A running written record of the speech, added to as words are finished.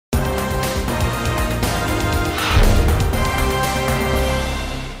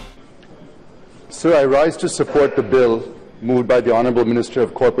Sir, I rise to support the bill moved by the Honourable Minister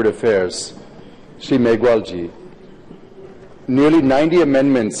of Corporate Affairs, Shri Meghwalji. Nearly 90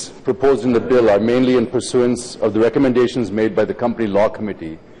 amendments proposed in the bill are mainly in pursuance of the recommendations made by the Company Law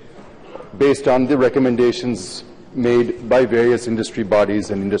Committee, based on the recommendations made by various industry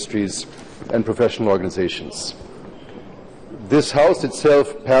bodies and industries and professional organizations. This House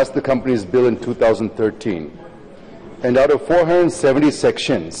itself passed the company's bill in 2013, and out of 470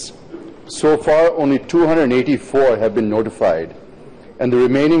 sections, so far only 284 have been notified, and the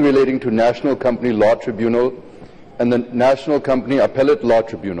remaining relating to National Company Law Tribunal and the National Company Appellate Law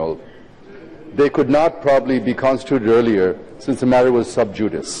Tribunal. They could not probably be constituted earlier since the matter was sub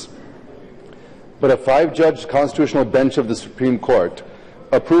judice. But a 5-judge constitutional bench of the Supreme Court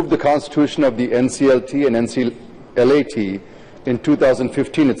approved the constitution of the NCLT and NCLAT in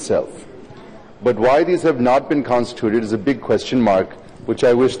 2015 itself. But why these have not been constituted is a big question mark, which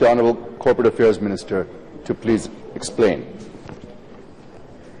I wish the Honourable Corporate Affairs Minister to please explain.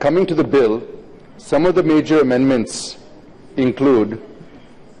 Coming to the bill, some of the major amendments include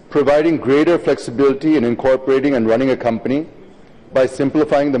providing greater flexibility in incorporating and running a company by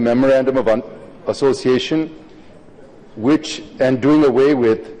simplifying the Memorandum of Association, and doing away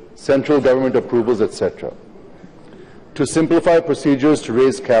with central government approvals, etc. To simplify procedures to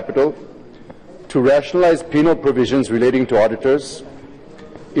raise capital, to rationalize penal provisions relating to auditors,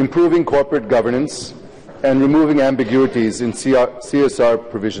 improving corporate governance, and removing ambiguities in CSR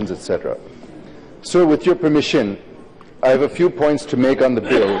provisions, etc. Sir, with your permission, I have a few points to make on the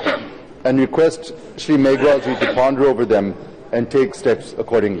bill and request Shri Meghwalji to ponder over them and take steps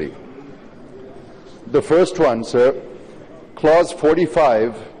accordingly. The first one, sir, Clause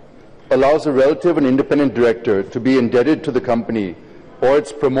 45 allows a relative and independent director to be indebted to the company or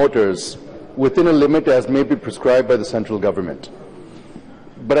its promoters within a limit as may be prescribed by the central government.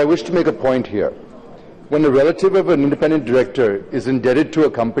 But I wish to make a point here. When a relative of an independent director is indebted to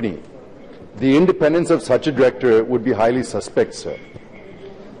a company, the independence of such a director would be highly suspect, sir.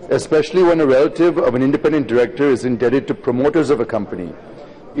 Especially when a relative of an independent director is indebted to promoters of a company,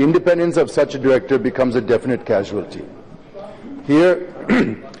 independence of such a director becomes a definite casualty. Here,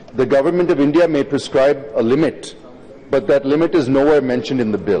 the Government of India may prescribe a limit, but that limit is nowhere mentioned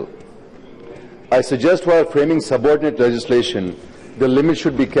in the bill. I suggest while framing subordinate legislation, the limit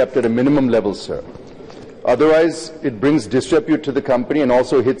should be kept at a minimum level, sir. Otherwise, it brings disrepute to the company and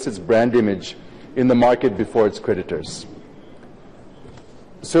also hits its brand image in the market before its creditors.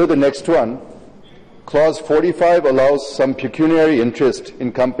 Sir, the next one, Clause 45 allows some pecuniary interest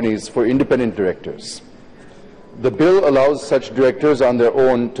in companies for independent directors. The bill allows such directors on their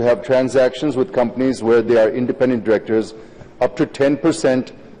own to have transactions with companies where they are independent directors up to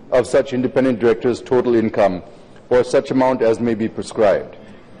 10% of such independent directors' total income, or such amount as may be prescribed.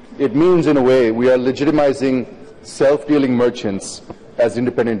 It means, in a way, we are legitimizing self-dealing merchants as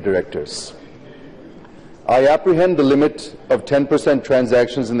independent directors. I apprehend the limit of 10%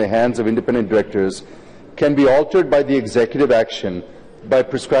 transactions in the hands of independent directors can be altered by the executive action by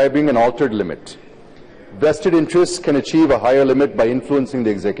prescribing an altered limit. Vested interests can achieve a higher limit by influencing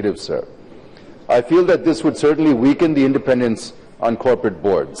the executive, sir. I feel that this would certainly weaken the independence on corporate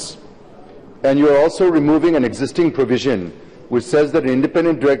boards. And you are also removing an existing provision which says that an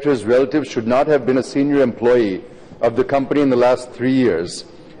independent director's relative should not have been a senior employee of the company in the last 3 years,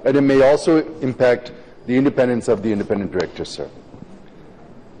 and it may also impact the independence of the independent director, sir.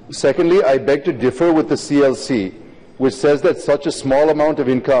 Secondly, I beg to differ with the CLC, which says that such a small amount of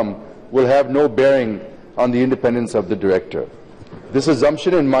income will have no bearing on the independence of the director. This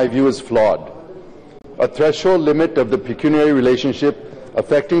assumption, in my view, is flawed. A threshold limit of the pecuniary relationship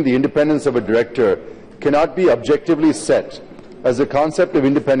affecting the independence of a director cannot be objectively set, as the concept of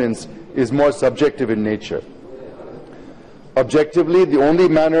independence is more subjective in nature. Objectively, the only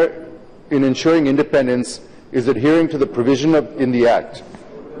manner in ensuring independence is adhering to the provision in the Act,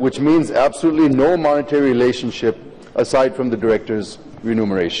 which means absolutely no monetary relationship aside from the director's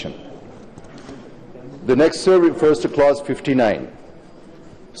remuneration. The next, sir, refers to Clause 59.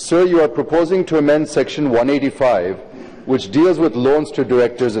 Sir, you are proposing to amend Section 185, which deals with loans to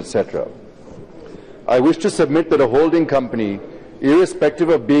directors, etc. I wish to submit that a holding company, irrespective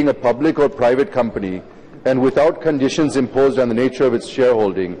of being a public or private company, and without conditions imposed on the nature of its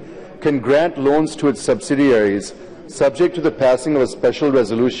shareholding, can grant loans to its subsidiaries subject to the passing of a special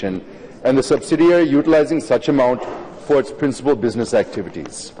resolution and the subsidiary utilizing such amount for its principal business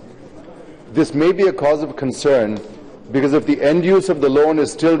activities. This may be a cause of concern because if the end use of the loan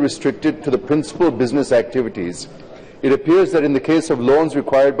is still restricted to the principal business activities, it appears that in the case of loans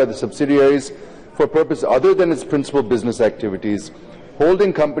required by the subsidiaries for purpose other than its principal business activities,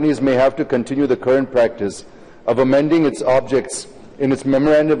 holding companies may have to continue the current practice of amending its objects in its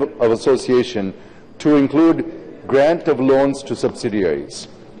memorandum of association to include grant of loans to subsidiaries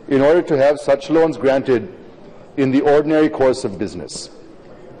in order to have such loans granted in the ordinary course of business.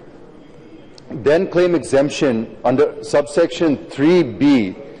 Then claim exemption under subsection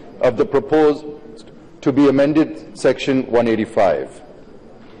 3B of the proposed to be amended section 185,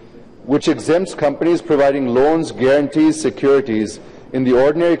 which exempts companies providing loans, guarantees, securities in the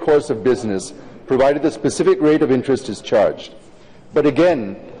ordinary course of business, provided the specific rate of interest is charged. But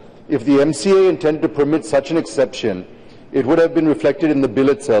again, if the MCA intended to permit such an exception, it would have been reflected in the bill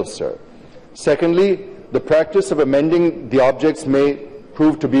itself, sir. Secondly, the practice of amending the objects may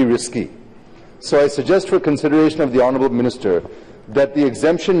prove to be risky. So I suggest for consideration of the Honourable Minister that the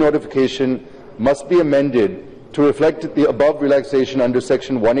exemption notification must be amended to reflect the above relaxation under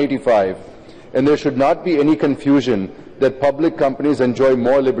Section 185, and there should not be any confusion that public companies enjoy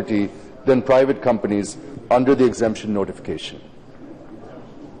more liberty than private companies under the exemption notification.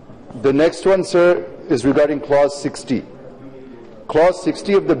 The next one, sir, is regarding Clause 60. Clause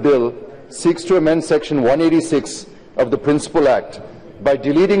 60 of the bill seeks to amend Section 186 of the Principal Act by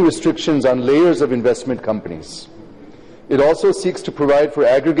deleting restrictions on layers of investment companies. It also seeks to provide for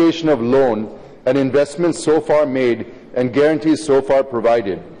aggregation of loan and investments so far made and guarantees so far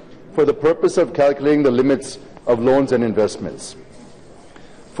provided for the purpose of calculating the limits of loans and investments.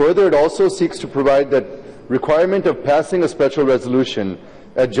 Further, it also seeks to provide that requirement of passing a special resolution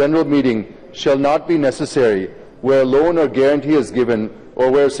at general meeting shall not be necessary where a loan or guarantee is given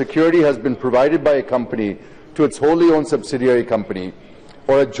or where security has been provided by a company to its wholly owned subsidiary company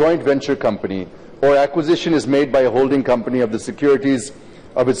or a joint venture company, or acquisition is made by a holding company of the securities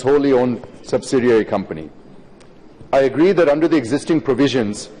of its wholly owned subsidiary company. I agree that under the existing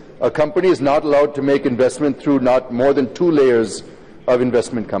provisions, a company is not allowed to make investment through not more than 2 layers of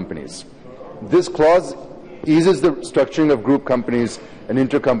investment companies. This clause eases the structuring of group companies and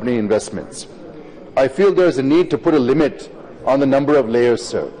intercompany investments. I feel there is a need to put a limit on the number of layers,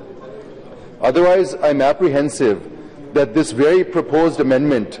 sir. Otherwise, I'm apprehensive that this very proposed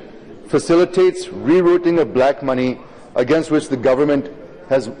amendment facilitates rerouting of black money against which the government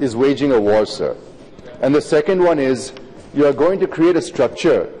is waging a war, sir. And the second one is, you are going to create a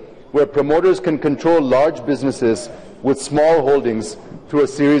structure where promoters can control large businesses with small holdings through a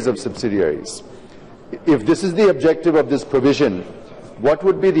series of subsidiaries. If this is the objective of this provision, what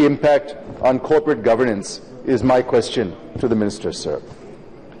would be the impact on corporate governance is my question to the Minister, sir.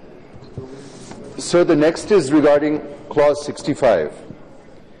 Sir, the next is regarding Clause 65.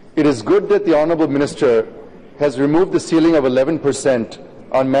 It is good that the Honourable Minister has removed the ceiling of 11%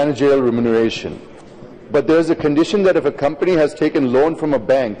 on managerial remuneration. But there is a condition that if a company has taken loan from a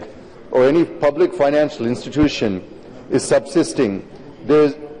bank or any public financial institution is subsisting,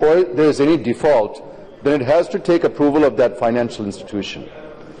 or there is any default, then it has to take approval of that financial institution.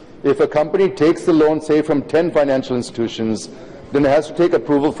 If a company takes the loan, say, from 10 financial institutions, then it has to take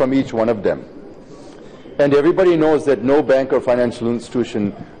approval from each one of them. And everybody knows that no bank or financial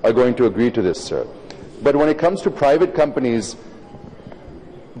institution are going to agree to this, sir. But when it comes to private companies,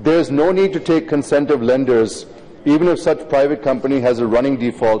 there is no need to take consent of lenders, even if such private company has a running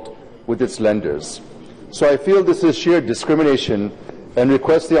default with its lenders. So I feel this is sheer discrimination and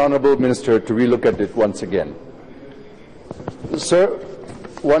request the Honourable Minister to relook at it once again. Sir,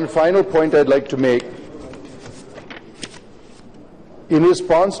 one final point I'd like to make. In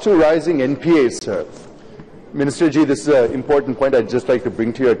response to rising NPAs, sir, Minister Ji, this is an important point I'd just like to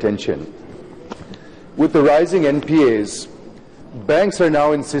bring to your attention. With the rising NPAs, banks are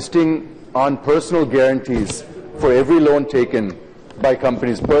now insisting on personal guarantees for every loan taken by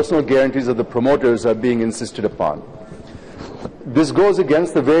companies. Personal guarantees of the promoters are being insisted upon. This goes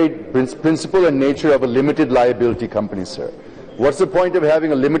against the very principle and nature of a limited liability company, sir. What's the point of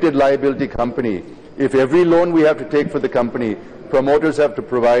having a limited liability company if every loan we have to take for the company, promoters have to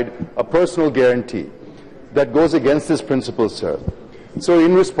provide a personal guarantee? That goes against this principle, sir. So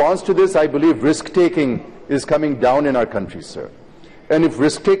in response to this, I believe risk-taking is coming down in our country, sir. And if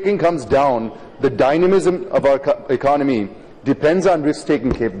risk-taking comes down, the dynamism of our economy depends on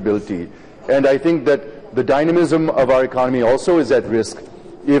risk-taking capability. And I think that the dynamism of our economy also is at risk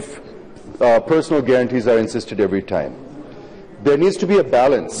if personal guarantees are insisted every time. There needs to be a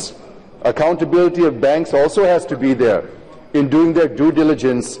balance. Accountability of banks also has to be there in doing their due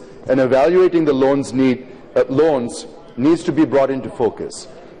diligence, and evaluating the loans needs to be brought into focus.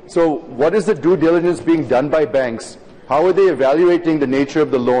 So what is the due diligence being done by banks? How are they evaluating the nature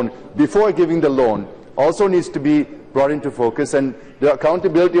of the loan before giving the loan? Also needs to be brought into focus, and the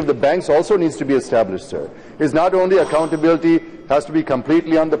accountability of the banks also needs to be established, sir. It's not only accountability has to be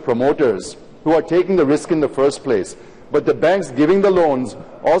completely on the promoters who are taking the risk in the first place, but the banks giving the loans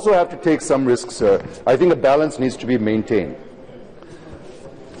also have to take some risk, sir. I think a balance needs to be maintained.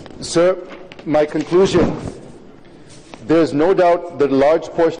 Sir, my conclusion, there is no doubt that a large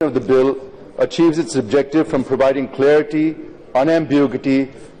portion of the bill achieves its objective from providing clarity,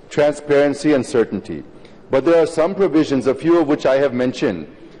 unambiguity, transparency and certainty. But there are some provisions, a few of which I have mentioned,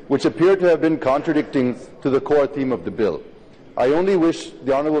 which appear to have been contradicting to the core theme of the bill. I only wish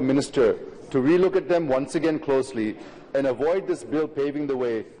the Honourable Minister to relook at them once again closely and avoid this bill paving the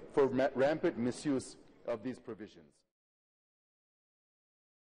way for rampant misuse of these provisions.